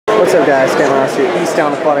What's up guys, Cobalt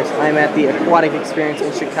Aquatics. I'm at the Aquatic Experience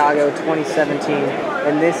in Chicago 2017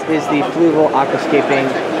 and this is the Fluval Aquascaping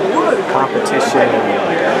Competition.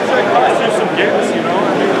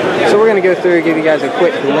 So we're going to go through and give you guys a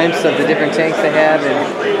quick glimpse of the different tanks they have and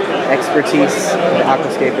expertise of the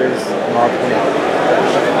aquascapers involved in it.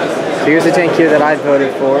 So here's the tank here that I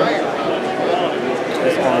voted for.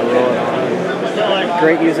 Just kind of roll it on.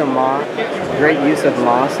 Great use of moss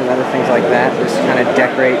and other things like that, just to kind of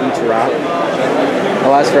decorate each rock.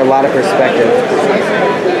 Allows for a lot of perspective.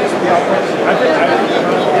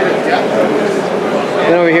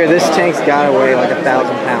 Then over here, this tank's got to weigh like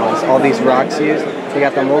 1,000 pounds. All these rocks used. You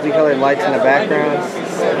got the multicolored lights in the background.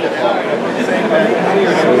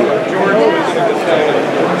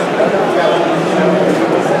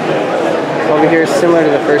 Over here, similar to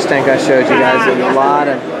the first tank I showed you guys, there's a lot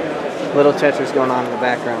of little tetras going on in the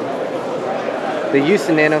background. The use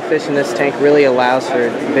of nanofish in this tank really allows for a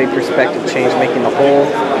big perspective change, making the whole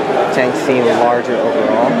tank seem larger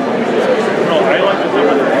overall.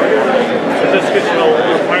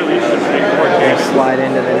 We'll slide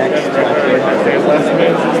into the next tank here.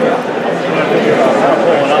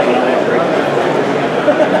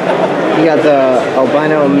 You got the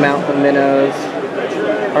albino mountain minnows,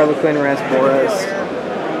 harlequin rasboras,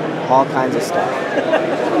 all kinds of stuff.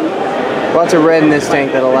 Lots of red in this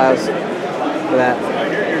tank that allows for that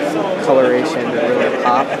coloration to really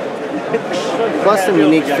pop. Plus some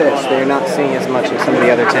unique fish that you're not seeing as much in some of the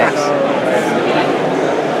other tanks.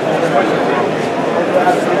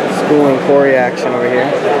 Schooling quarry action over here.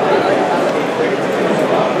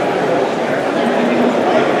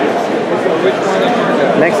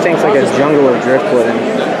 Next tank's like a jungle of driftwood and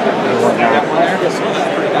whatnot.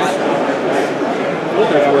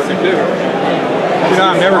 You know,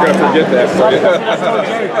 I'm never going to forget that.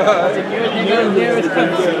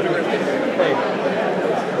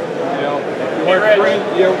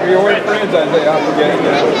 You're friends, I say, I'll forget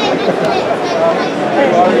that.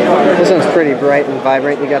 This one's pretty bright and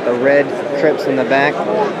vibrant. You got the red trips in the back,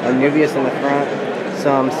 a nubius in the front,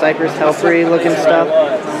 some cypress helpery looking stuff,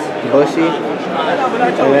 bushy,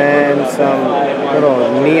 and then some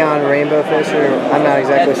little neon rainbow fish. I'm not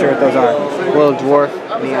exactly sure what those are. Little dwarf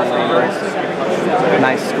neon rainbows.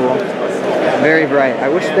 Nice school. Very bright. I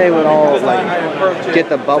wish they would all like get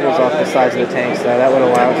the bubbles off the sides of the tanks though. That would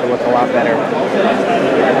allow it to look a lot better.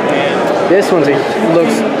 This one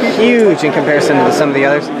looks huge in comparison to some of the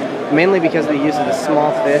others. Mainly because of the use of the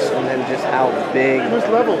small fish and then just how big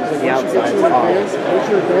the outsides are.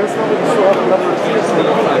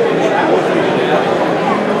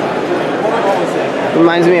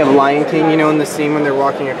 Reminds me of Lion King, you know, in the scene when they're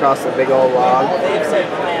walking across the big old log.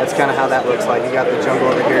 That's kind of how that looks like. You got the jungle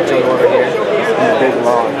over here, and the big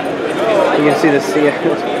log. You can see the sea.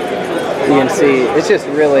 You can see it's just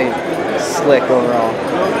really slick overall.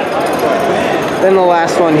 Then the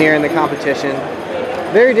last one here in the competition.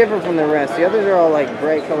 Very different from the rest. The others are all like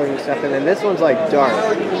bright colored and stuff, and then this one's like dark.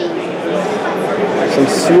 Some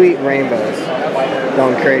sweet rainbows.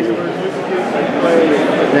 Going crazy.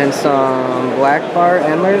 And then some black bar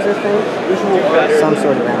antlers, I think. Some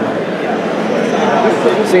sort of antler.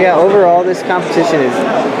 So yeah, overall this competition is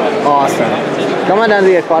awesome. Come on down to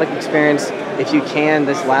the Aquatic Experience if you can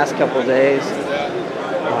this last couple days.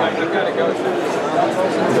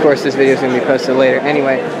 Of course, this video is going to be posted later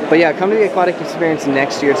anyway. But yeah, come to the Aquatic Experience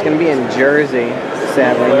next year. It's going to be in Jersey,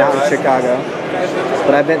 sadly, not in Chicago.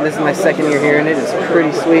 But this is my second year here, and it is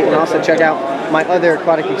pretty sweet. And also check out my other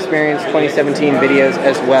Aquatic Experience 2017 videos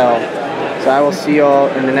as well. So I will see you all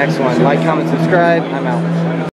in the next one. Like, comment, subscribe. I'm out.